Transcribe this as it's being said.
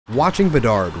Watching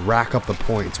Bedard rack up the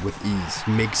points with ease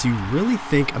makes you really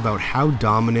think about how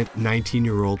dominant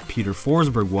 19-year-old Peter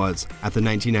Forsberg was at the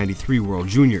 1993 World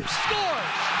Juniors.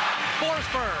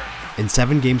 Forsberg. In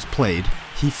 7 games played,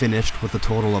 he finished with a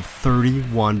total of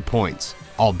 31 points,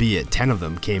 albeit 10 of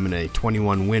them came in a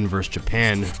 21 win versus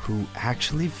Japan, who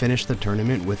actually finished the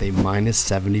tournament with a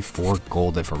 -74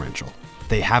 goal differential.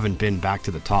 They haven't been back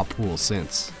to the top pool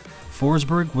since.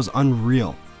 Forsberg was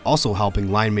unreal, also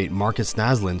helping line-mate Marcus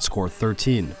Naslund score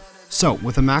 13. So,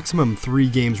 with a maximum 3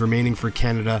 games remaining for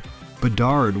Canada,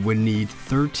 Bedard would need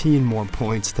 13 more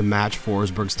points to match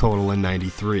Forsberg's total in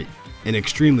 '93. An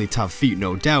extremely tough feat,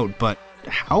 no doubt, but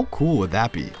how cool would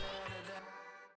that be?